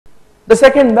The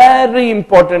second very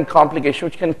important complication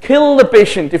which can kill the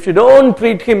patient if you don't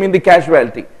treat him in the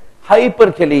casualty,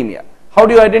 hyperkalemia. How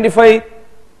do you identify?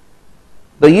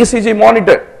 The ECG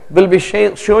monitor will be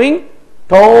showing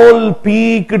tall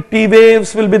peak T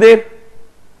waves will be there,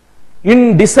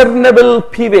 indiscernible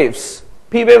P waves.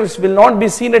 P waves will not be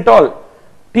seen at all.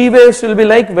 T waves will be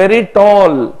like very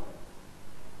tall.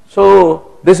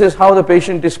 So this is how the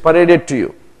patient is paraded to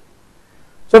you.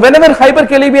 So whenever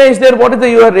hyperkalemia is there, what is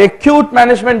your acute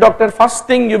management, doctor? First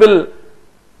thing you will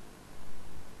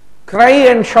cry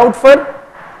and shout for,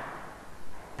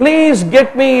 please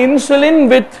get me insulin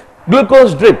with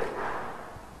glucose drip.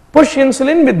 Push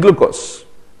insulin with glucose.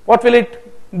 What will it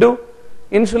do?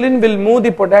 Insulin will move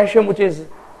the potassium which is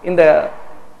in the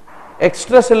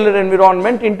extracellular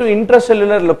environment into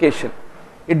intracellular location.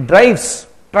 It drives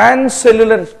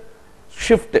transcellular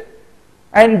shift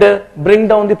and bring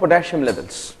down the potassium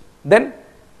levels. Then,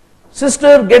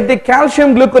 sister, get the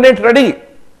calcium gluconate ready.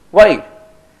 Why?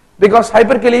 Because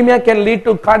hyperkalemia can lead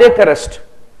to cardiac arrest.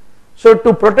 So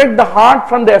to protect the heart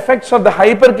from the effects of the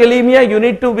hyperkalemia, you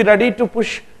need to be ready to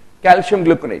push calcium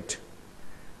gluconate.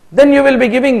 Then you will be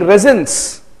giving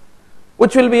resins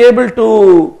which will be able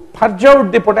to purge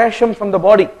out the potassium from the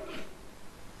body.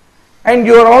 And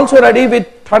you are also ready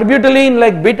with terbutaline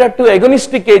like beta 2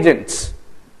 agonistic agents,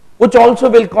 which also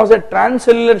will cause a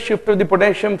transcellular shift of the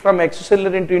potassium from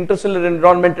extracellular into intracellular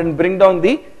environment and bring down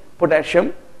the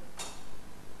potassium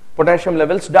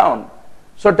levels down.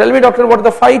 So tell me, doctor, what are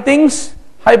the 5 things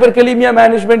hyperkalemia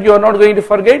management you are not going to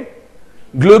forget?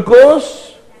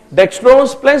 Glucose,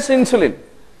 dextrose plus insulin,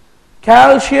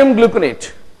 calcium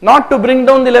gluconate, not to bring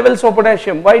down the levels of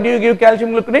potassium. Why do you give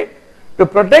calcium gluconate? To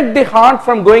protect the heart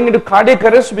from going into cardiac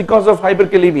arrest because of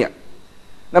hyperkalemia.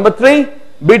 Number 3,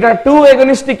 beta 2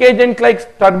 agonistic agent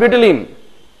like terbutaline.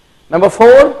 Number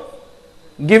 4,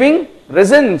 giving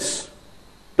resins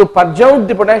to purge out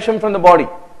the potassium from the body.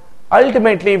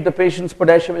 Ultimately, if the patient's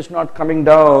potassium is not coming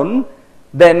down,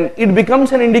 then it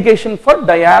becomes an indication for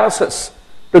dialysis.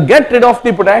 To get rid of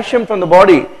the potassium from the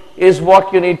body is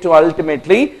what you need to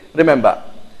ultimately remember.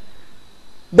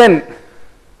 Then,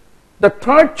 the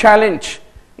third challenge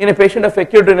in a patient of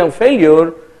acute renal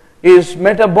failure is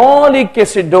metabolic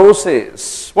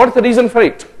acidosis. What is the reason for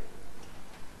it?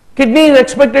 Kidney is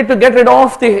expected to get rid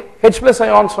of the H plus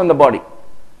ions from the body.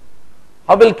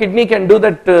 How will kidney can do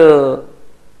that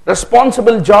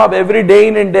responsible job every day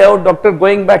in and day out, doctor,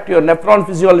 going back to your nephron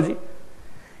physiology?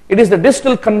 It is the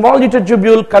distal convoluted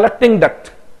tubule collecting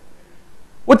duct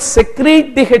which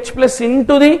secrete the H plus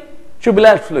into the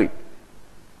tubular fluid.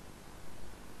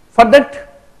 For that,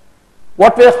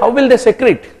 how will they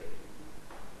secrete?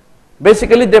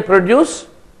 Basically, they produce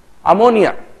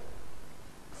ammonia.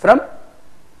 From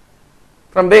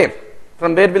where?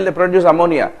 From where will they produce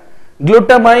ammonia?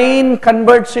 Glutamine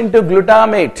converts into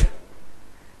glutamate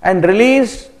and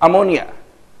release ammonia.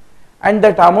 And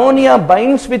that ammonia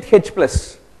binds with H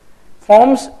plus,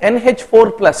 forms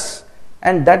NH4 plus,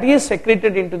 and that is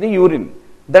secreted into the urine.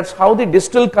 That's how the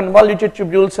distal convoluted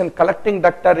tubules and collecting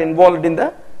duct are involved in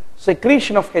the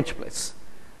secretion of H plus.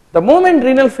 The moment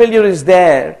renal failure is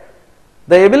there,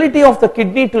 the ability of the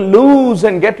kidney to lose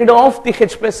and get rid of the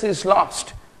H plus is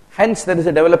lost. Hence, there is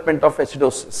a development of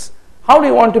acidosis. How do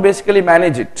you want to basically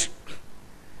manage it?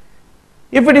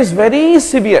 If it is very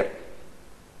severe,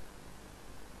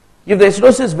 if the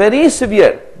acidosis is very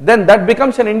severe, then that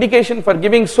becomes an indication for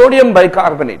giving sodium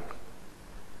bicarbonate.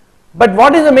 But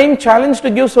what is the main challenge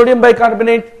to give sodium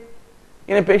bicarbonate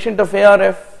in a patient of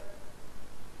ARF?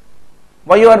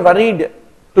 Why you are worried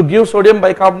to give sodium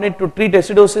bicarbonate to treat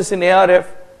acidosis in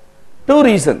ARF? 2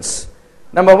 reasons.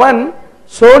 Number 1,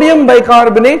 sodium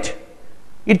bicarbonate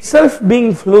itself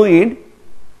being fluid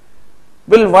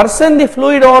will worsen the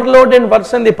fluid overload and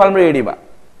worsen the pulmonary edema.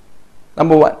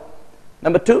 Number 1.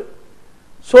 Number 2,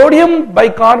 sodium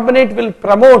bicarbonate will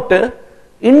promote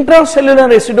intracellular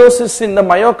acidosis in the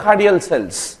myocardial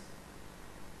cells.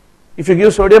 If you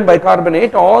give sodium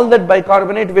bicarbonate, all that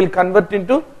bicarbonate will convert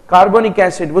into carbonic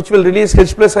acid, which will release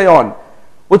H plus ion,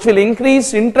 which will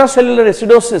increase intracellular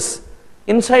acidosis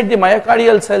inside the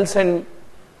myocardial cells, and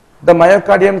the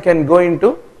myocardium can go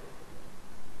into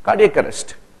cardiac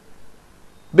arrest.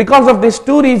 Because of these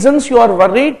 2 reasons, you are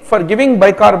worried for giving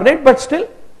bicarbonate, but still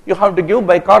you have to give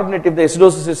bicarbonate if the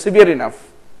acidosis is severe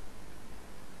enough.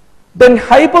 Then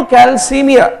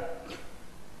hypocalcemia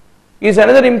is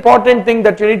another important thing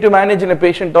that you need to manage in a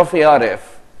patient of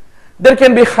ARF. There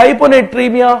can be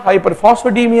hyponatremia,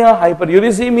 hyperphosphatemia,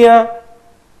 hyperuricemia.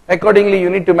 Accordingly, you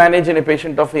need to manage in a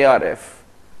patient of ARF.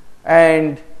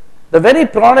 And the very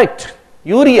product,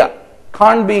 urea,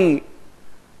 can't be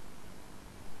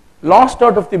lost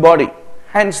out of the body.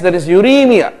 hence there is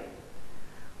uremia.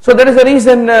 So that is the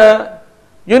reason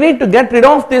you need to get rid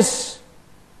of this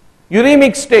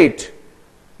uremic state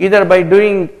either by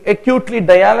doing acutely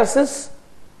dialysis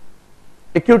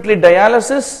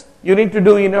you need to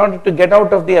do in order to get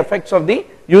out of the effects of the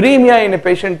uremia in a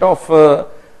patient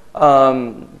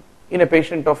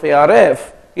of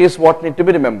ARF is what need to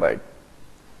be remembered.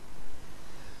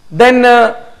 Then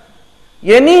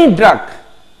any drug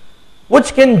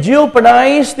which can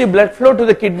jeopardize the blood flow to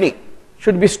the kidney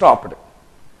should be stopped.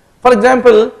 For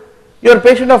example, your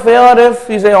patient of ARF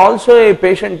is also a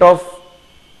patient of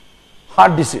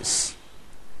heart disease.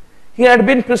 He had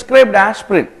been prescribed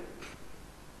aspirin.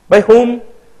 By whom?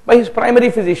 By his primary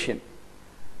physician.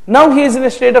 Now he is in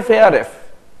a state of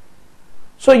ARF.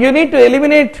 So you need to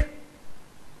eliminate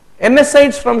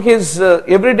NSAIDs from his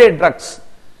everyday drugs,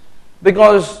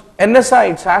 because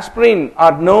NSAIDs, aspirin,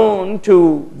 are known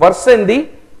to worsen the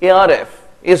ARF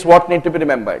is what need to be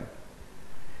remembered.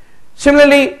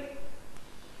 Similarly,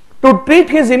 to treat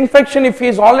his infection, if he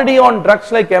is already on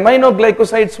drugs like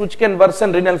aminoglycosides which can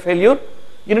worsen renal failure,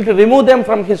 you need to remove them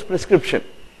from his prescription.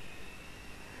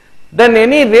 Then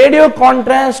any radio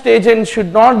contrast agent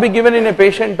should not be given in a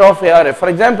patient of ARF. For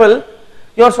example,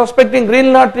 you are suspecting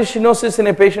renal artery stenosis in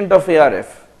a patient of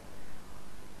ARF.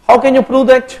 How can you prove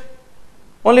that?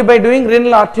 Only by doing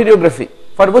renal arteriography,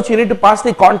 for which you need to pass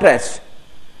the contrast.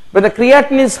 When the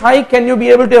creatinine is high, can you be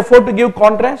able to afford to give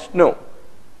contrast? No.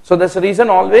 So that's the reason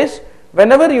always,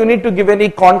 whenever you need to give any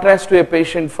contrast to a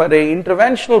patient for an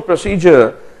interventional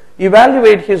procedure,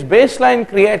 evaluate his baseline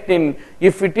creatinine.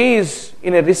 If it is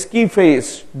in a risky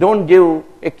phase, don't give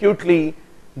acutely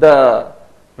the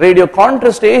radio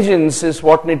contrast agents is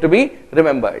what need to be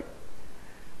remembered.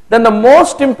 Then the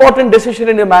most important decision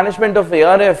in the management of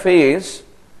ARF is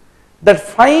that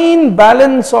fine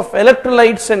balance of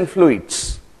electrolytes and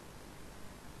fluids.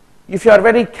 If you are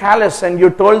very callous and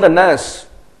you told the nurse,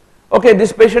 okay,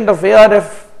 this patient of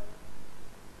ARF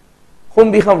whom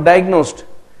we have diagnosed,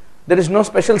 there is no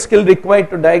special skill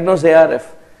required to diagnose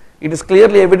ARF. It is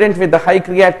clearly evident with the high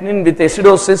creatinine, with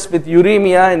acidosis, with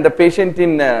uremia, and the patient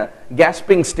in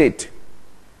gasping state.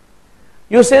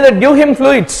 You say that give him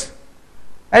fluids,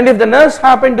 and if the nurse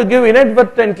happened to give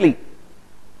inadvertently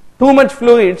too much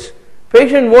fluids,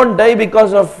 patient won't die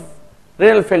because of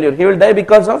renal failure, he will die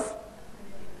because of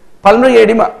pulmonary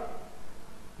edema.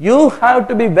 You have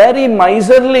to be very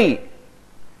miserly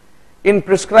in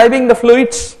prescribing the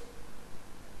fluids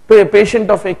to a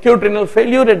patient of acute renal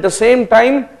failure. At the same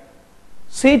time,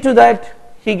 see to that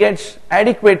he gets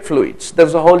adequate fluids.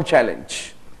 That's the whole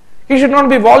challenge. He should not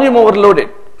be volume overloaded.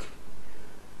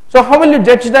 So how will you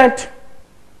judge that?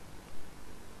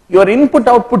 Your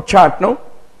input-output chart, no,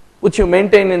 which you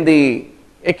maintain in the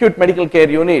acute medical care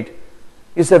unit,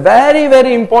 is a very,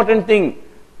 very important thing.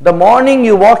 The morning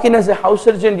you walk in as a house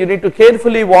surgeon, you need to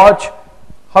carefully watch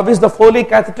how is the Foley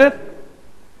catheter,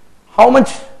 how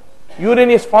much urine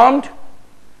is formed,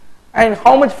 and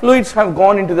how much fluids have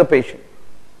gone into the patient.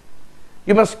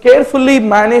 You must carefully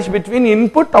manage between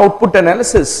input-output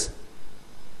analysis.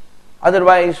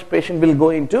 Otherwise, patient will go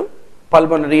into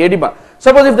pulmonary edema.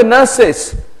 Suppose if the nurse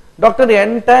says, doctor, the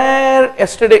entire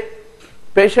yesterday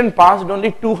patient passed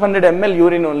only 200 ml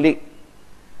urine only.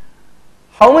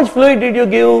 How much fluid did you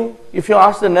give? If you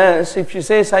ask the nurse, if she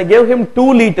says, I gave him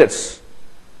 2 liters.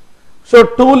 So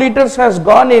 2 liters has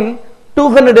gone in,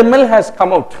 200 ml has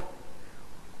come out.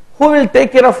 Who will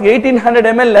take care of 1800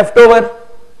 ml left over?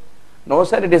 No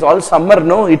sir, it is all summer,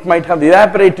 no, it might have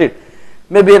evaporated.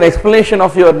 Maybe an explanation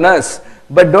of your nurse,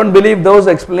 but don't believe those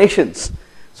explanations.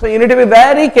 So you need to be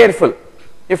very careful.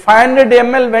 If 500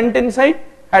 ml went inside,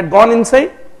 had gone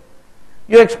inside,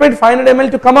 you expect 500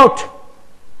 ml to come out.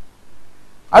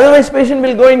 Otherwise patient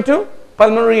will go into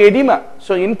pulmonary edema.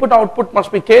 So input output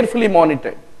must be carefully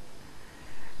monitored.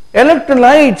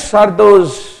 Electrolytes are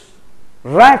those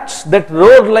rats that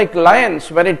roar like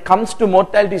lions when it comes to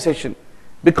mortality session,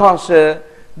 because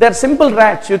they are simple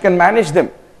rats, you can manage them.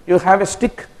 You have a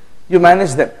stick, you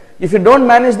manage them. If you don't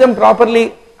manage them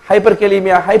properly,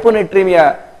 hyperkalemia,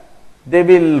 hyponatremia, they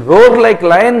will roar like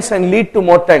lions and lead to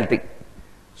mortality.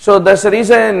 So that's the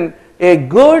reason a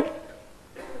good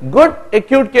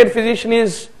acute care physician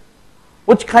is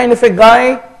which kind of a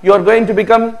guy you are going to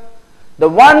become? The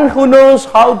one who knows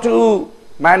how to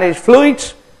manage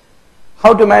fluids,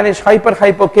 how to manage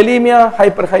hyperkalemia,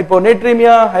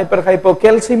 hypernatremia,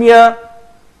 hypercalcemia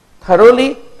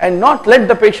thoroughly, and not let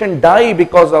the patient die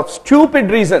because of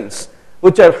stupid reasons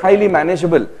which are highly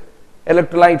manageable.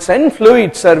 Electrolytes and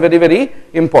fluids are very, very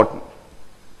important.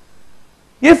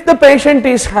 If the patient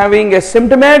is having a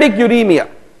symptomatic uremia,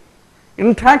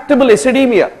 intractable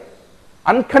acidemia,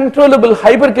 uncontrollable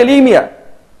hyperkalemia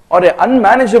or an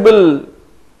unmanageable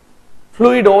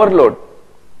fluid overload,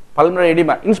 pulmonary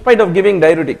edema, in spite of giving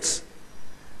diuretics,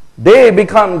 they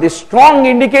become the strong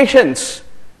indications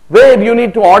where you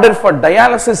need to order for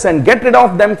dialysis and get rid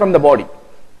of them from the body.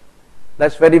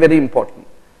 That's very, very important.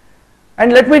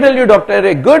 And let me tell you, doctor,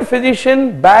 a good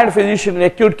physician, bad physician in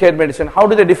acute care medicine, how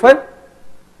do they differ?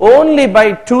 Only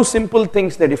by two simple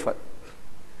things they differ.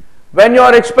 When you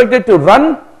are expected to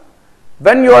run,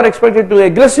 when you are expected to be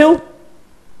aggressive,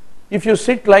 if you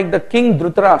sit like the king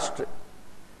Dhritarashtra,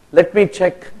 let me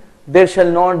check, there shall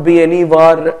not be any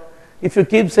war. If you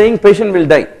keep saying, patient will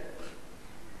die.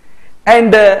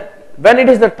 And when it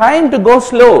is the time to go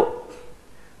slow,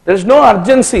 there is no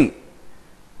urgency.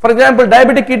 For example,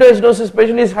 diabetic ketoacidosis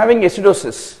patient is having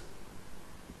acidosis.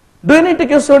 Do you need to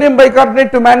give sodium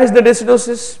bicarbonate to manage the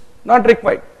acidosis? Not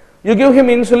required. You give him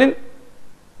insulin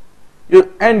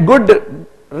and good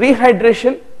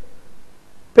rehydration.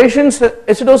 Patient's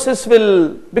acidosis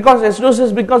will, because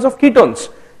acidosis because of ketones.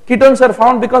 Ketones are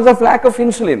found because of lack of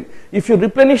insulin. If you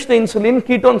replenish the insulin,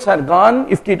 ketones are gone.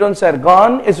 If ketones are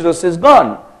gone, acidosis is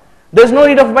gone. There is no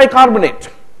need of bicarbonate.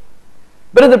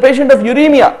 But if the patient of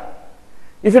uremia,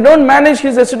 if you don't manage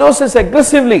his acidosis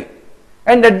aggressively,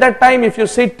 and at that time if you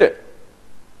sit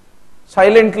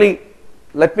silently,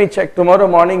 let me check tomorrow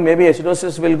morning, maybe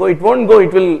acidosis will go, it won't go,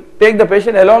 it will take the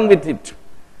patient along with it.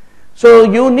 So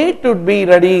you need to be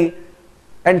ready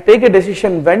and take a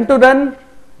decision when to run,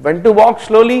 when to walk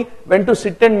slowly, when to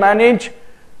sit and manage.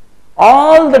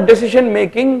 All the decision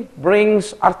making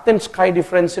brings earth and sky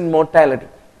difference in mortality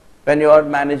when you are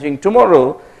managing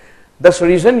tomorrow. That's the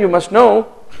reason you must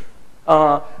know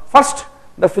first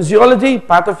the physiology,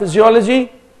 pathophysiology,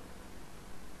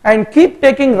 and keep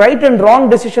taking right and wrong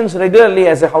decisions regularly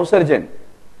as a house surgeon.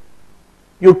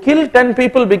 You kill 10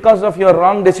 people because of your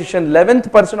wrong decision,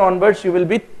 11th person onwards you will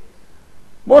be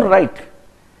more right.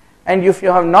 And if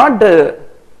you have not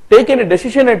taken a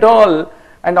decision at all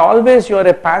and always you are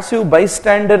a passive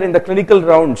bystander in the clinical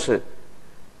rounds,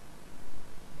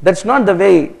 that's not the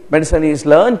way medicine is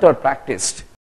learnt or practiced.